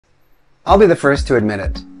I'll be the first to admit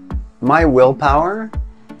it. My willpower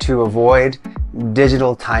to avoid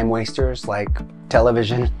digital time wasters like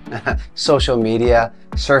television, social media,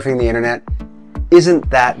 surfing the internet isn't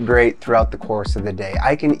that great throughout the course of the day.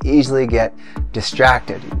 I can easily get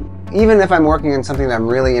distracted. Even if I'm working on something that I'm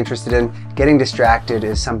really interested in, getting distracted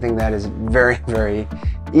is something that is very, very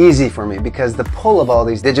easy for me because the pull of all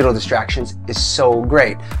these digital distractions is so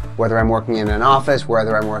great. Whether I'm working in an office,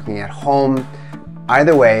 whether I'm working at home,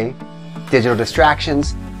 either way, digital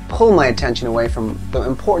distractions pull my attention away from the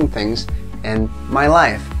important things in my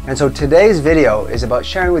life. And so today's video is about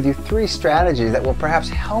sharing with you 3 strategies that will perhaps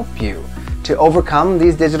help you to overcome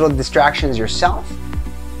these digital distractions yourself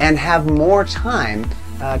and have more time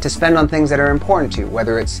to spend on things that are important to you,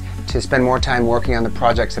 whether it's to spend more time working on the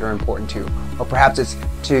projects that are important to you, or perhaps it's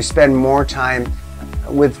to spend more time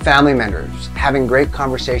with family members, having great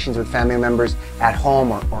conversations with family members at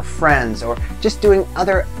home or friends, or just doing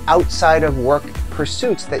other outside of work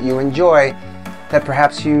pursuits that you enjoy that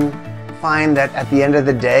perhaps you find that at the end of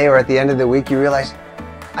the day or at the end of the week you realize,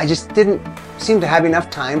 I just didn't seem to have enough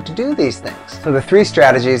time to do these things. So the 3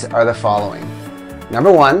 strategies are the following.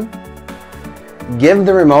 Number 1, give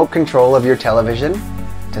the remote control of your television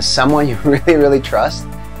to someone you really trust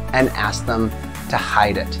and ask them to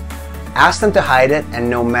hide it. Ask them to hide it, and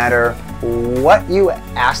no matter what you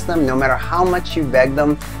ask them, no matter how much you beg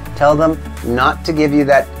them, tell them not to give you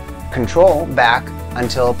that control back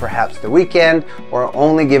until perhaps the weekend, or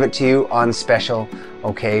only give it to you on special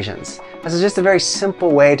occasions. This is just a very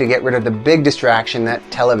simple way to get rid of the big distraction that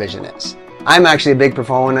television is. I'm actually a big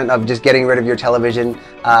proponent of just getting rid of your television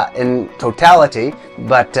in totality,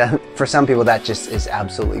 but for some people that just is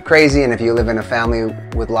absolutely crazy, and if you live in a family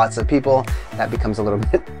with lots of people, that becomes a little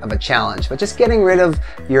bit of a challenge. But just getting rid of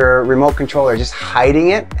your remote control or just hiding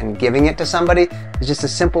it and giving it to somebody is just a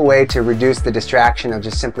simple way to reduce the distraction of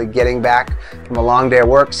just simply getting back from a long day of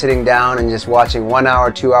work, sitting down and just watching 1 hour,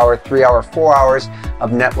 2 hour, 3 hour, 4 hours of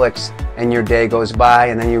Netflix, and your day goes by,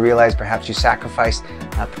 and then you realize perhaps you sacrificed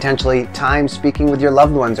potentially time speaking with your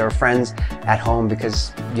loved ones or friends at home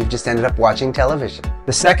because you've just ended up watching television.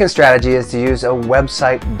 The second strategy is to use a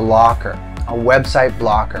website blocker. A website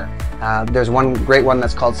blocker. There's one great one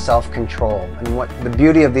that's called self-control, and what the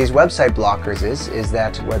beauty of these website blockers is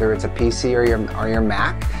that whether it's a PC or your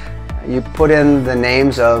Mac, you put in the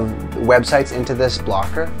names of websites into this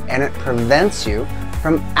blocker, and it prevents you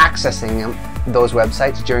from accessing those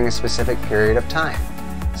websites during a specific period of time.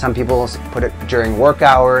 Some people put it during work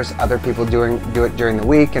hours, other people do it during the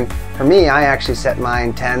week, and for me, I actually set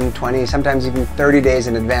mine 10, 20, sometimes even 30 days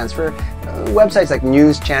in advance for websites like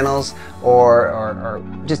news channels or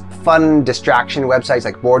just fun distraction websites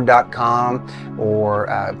like board.com or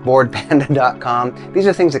boardpanda.com. These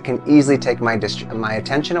are things that can easily take my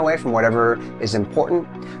attention away from whatever is important.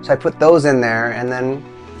 So I put those in there, and then,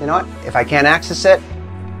 you know what, if I can't access it,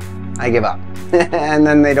 I give up. And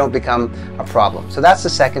then they don't become a problem. So that's the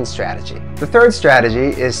second strategy. The third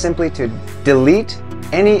strategy is simply to delete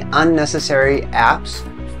any unnecessary apps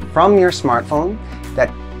from your smartphone that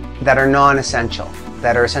are non-essential,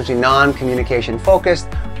 that are essentially non-communication focused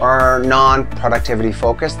or non-productivity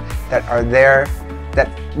focused, that are there, that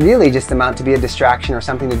really just amount to be a distraction or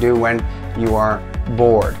something to do when you are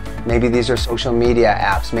bored. Maybe these are social media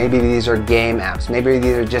apps, maybe these are game apps, maybe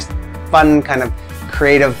these are just fun kind of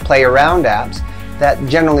creative play around apps that,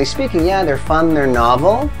 generally speaking, yeah, they're fun, they're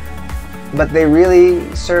novel, but they really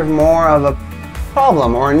serve more of a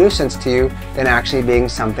problem or a nuisance to you than actually being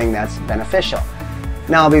something that's beneficial.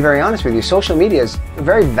 Now, I'll be very honest with you, social media is a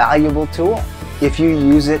very valuable tool if you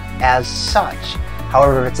use it as such.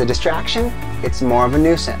 However, if it's a distraction, it's more of a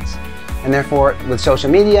nuisance. And therefore, with social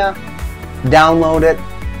media, download it,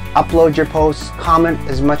 upload your posts, comment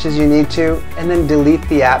as much as you need to, and then delete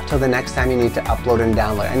the app till the next time you need to upload and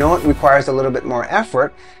download. I know it requires a little bit more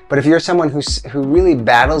effort, but if you're someone who really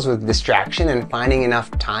battles with distraction and finding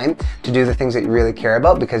enough time to do the things that you really care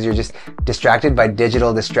about because you're just distracted by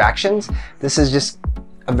digital distractions, this is just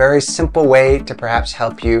a very simple way to perhaps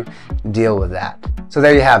help you deal with that. So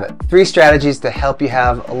there you have it. 3 strategies to help you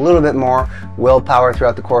have a little bit more willpower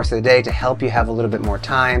throughout the course of the day, to help you have a little bit more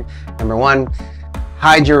time. Number 1,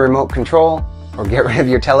 hide your remote control or get rid of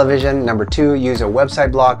your television. Number 2, use a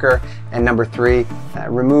website blocker. And number 3,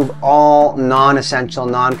 remove all non-essential,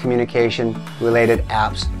 non-communication related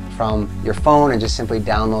apps from your phone and just simply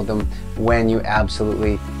download them when you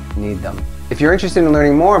absolutely need them. If you're interested in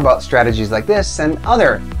learning more about strategies like this and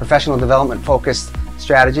other professional development focused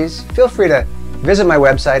strategies, feel free to visit my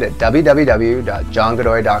website at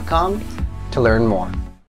www.johngodoy.com to learn more.